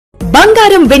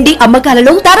బంగారం వెండి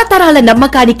అమ్మకాలలో తరతరాల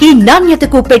నమ్మకానికి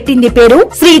నాణ్యతకు పెట్టింది పేరు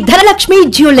శ్రీ ధనలక్ష్మి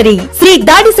జ్యువెలరీ. శ్రీ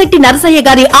దాడిశెట్టి నరసయ్య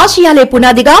గారి ఆశయాలే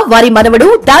పునాదిగా వారి మనవడు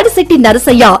దాడిశెట్టి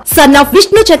నరసయ్య సన్ ఆఫ్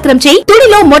విష్ణు చక్రంచే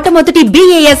తుడిలో మొట్టమొదటి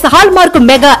BAS hall mark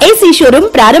mega AC showroom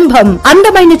ప్రారంభం.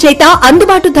 అందమైన చేత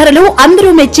అందుబాటు ధరలు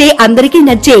అందరూ మెచ్చే అందరికీ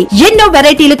నచ్చే ఎన్నో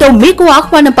వెరైటీలతో మీకు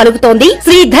ఆహ్వానం పలుకుతోంది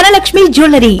Shri Dhanalakshmi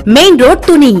jewellery, main road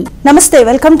Tuni. నమస్తే,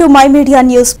 welcome to my media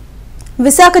news.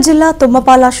 Visakha జిల్లా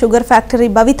తుమ్మపాల షుగర్ ఫ్యాక్టరీ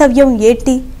భవితవ్యం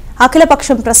ఏంటి?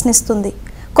 అఖిలపక్షం ప్రశ్నిస్తుంది.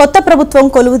 కొత్త ప్రభుత్వం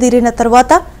కొలువుదీరిన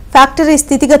తర్వాత ఫ్యాక్టరీ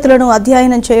స్థితిగతులను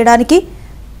అధ్యయనం చేయడానికి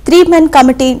 3 మెన్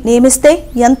కమిటీ నియమిస్తే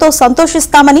ఎంతో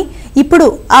సంతోషిస్తామని, ఇప్పుడు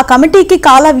ఆ కమిటీకి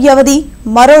కాల వ్యవధి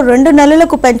మరో 2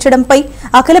 నెలలకు పెంచడంపై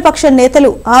అఖిలపక్ష నేతలు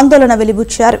ఆందోళన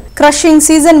వెలిబుచ్చారు. క్రషింగ్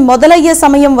సీజన్ మొదలయ్యే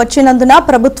సమయం వచ్చినందున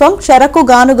ప్రభుత్వం చెరకు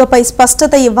గానుగపై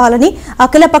స్పష్టత ఇవ్వాలని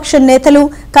అఖిలపక్ష నేతలు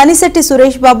కనిశెట్టి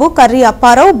సురేష్ బాబు, కర్రి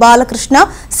అప్పారావు, బాలకృష్ణ,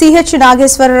 CH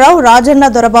నాగేశ్వరరావు, రాజన్న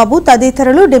దొరబాబు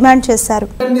తదితరులు డిమాండ్ చేశారు.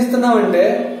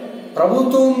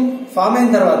 ప్రభుత్వం ఫామ్ అయిన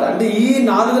తర్వాత అంటే ఈ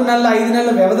 4 నెలల 5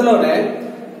 నెలల వ్యవధిలోనే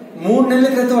 3 నెలల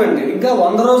క్రితం అండి, ఇంకా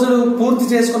 100 రోజులు పూర్తి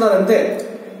చేసుకున్నారు అంతే.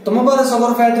 తుమ్మపాల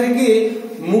షుగర్ ఫ్యాక్టరీకి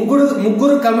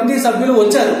ముగ్గురు కమిటీ సభ్యులు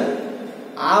వచ్చారు.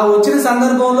 ఆ వచ్చిన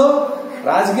సందర్భంలో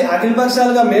రాజకీయ అఖిల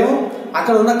పక్షాలుగా మేము,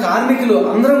 అక్కడ ఉన్న కార్మికులు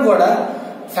అందరం కూడా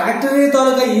ఫ్యాక్టరీ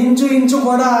తాలూకా ఇంచు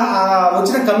కూడా ఆ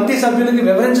వచ్చిన కమిటీ సభ్యులకి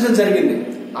వివరించడం జరిగింది.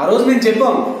 ఆ రోజు మేము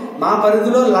చెప్పాం, మా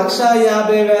పరిధిలో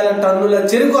 1,50,000 టన్నుల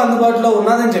చెరుకు అందుబాటులో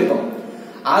ఉన్నదని చెప్పాం.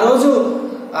 ఆ రోజు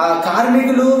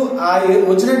కార్మికులు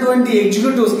వచ్చినటువంటి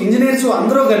ఎగ్జిక్యూటివ్స్, ఇంజనీర్స్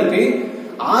అందరూ కలిపి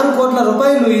 6 కోట్ల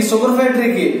రూపాయలు ఈ షుగర్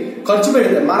ఫ్యాక్టరీకి ఖర్చు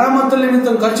పెడితే, మరమ్మతుల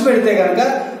నిమిత్తం ఖర్చు పెడితే కనుక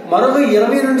మరొక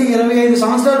 20 నుండి 25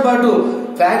 సంవత్సరాల పాటు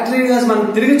ఫ్యాక్టరీగా మనం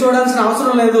తిరిగి చూడాల్సిన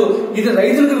అవసరం లేదు, ఇది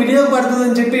రైతులకు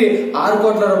వినియోగపడుతుందని చెప్పి 6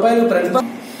 కోట్ల రూపాయలు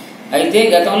అయితే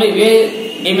గతంలో ఇవే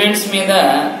డిమాండ్స్ మీద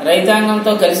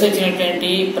రైతాంగంతో కలిసి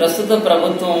వచ్చినటువంటి ప్రస్తుత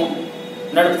ప్రభుత్వం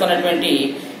నడుపుతున్నటువంటి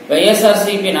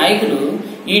వైఎస్ఆర్సీపీ నాయకులు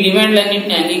ఈ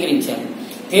డిమాండ్లన్నింటినీ అంగీకరించారు.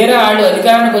 తీరా ఆడు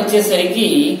అధికారానికి వచ్చేసరికి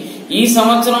ఈ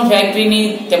సంవత్సరం ఫ్యాక్టరీని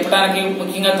తిప్పడానికి,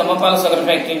 ముఖ్యంగా తుమ్మపాల షుగర్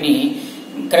ఫ్యాక్టరీని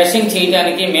క్రషింగ్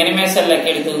చేయడానికి మేనమేసలు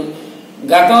లెక్కెడుతూ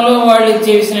గతంలో వాళ్ళు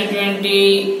చేసినటువంటి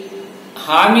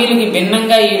హామీలకి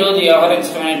భిన్నంగా ఈ రోజు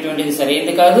వ్యవహరించడం అనేటువంటిది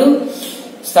సరైనది కాదు.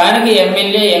 స్థానిక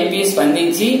ఎమ్మెల్యే, ఎంపీ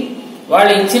స్పందించి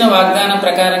వాళ్ళు ఇచ్చిన వాగ్దానం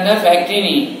ప్రకారంగా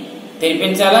ఫ్యాక్టరీని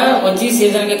తెరిపించాలా, వచ్చి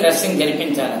సీజన్ కి క్రషింగ్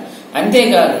జరిపించాలా.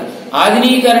 అంతేకాదు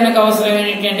ఆధునీకరణకు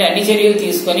అవసరమైనటువంటి అన్ని చర్యలు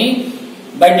తీసుకుని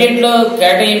బడ్జెట్ లో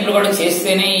కేటాయింపులు కూడా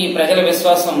చేస్తేనే ఈ ప్రజల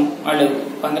విశ్వాసం వాళ్ళు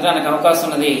పొందడానికి అవకాశం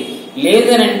ఉన్నది.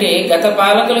 లేదనంటే గత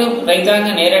పాలకులు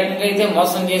రైతాంగం ఏ రకంగా అయితే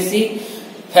మోసం చేసి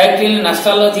ఫ్యాక్టరీని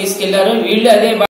నష్టాల్లో తీసుకెళ్లారో వీళ్ళు అదే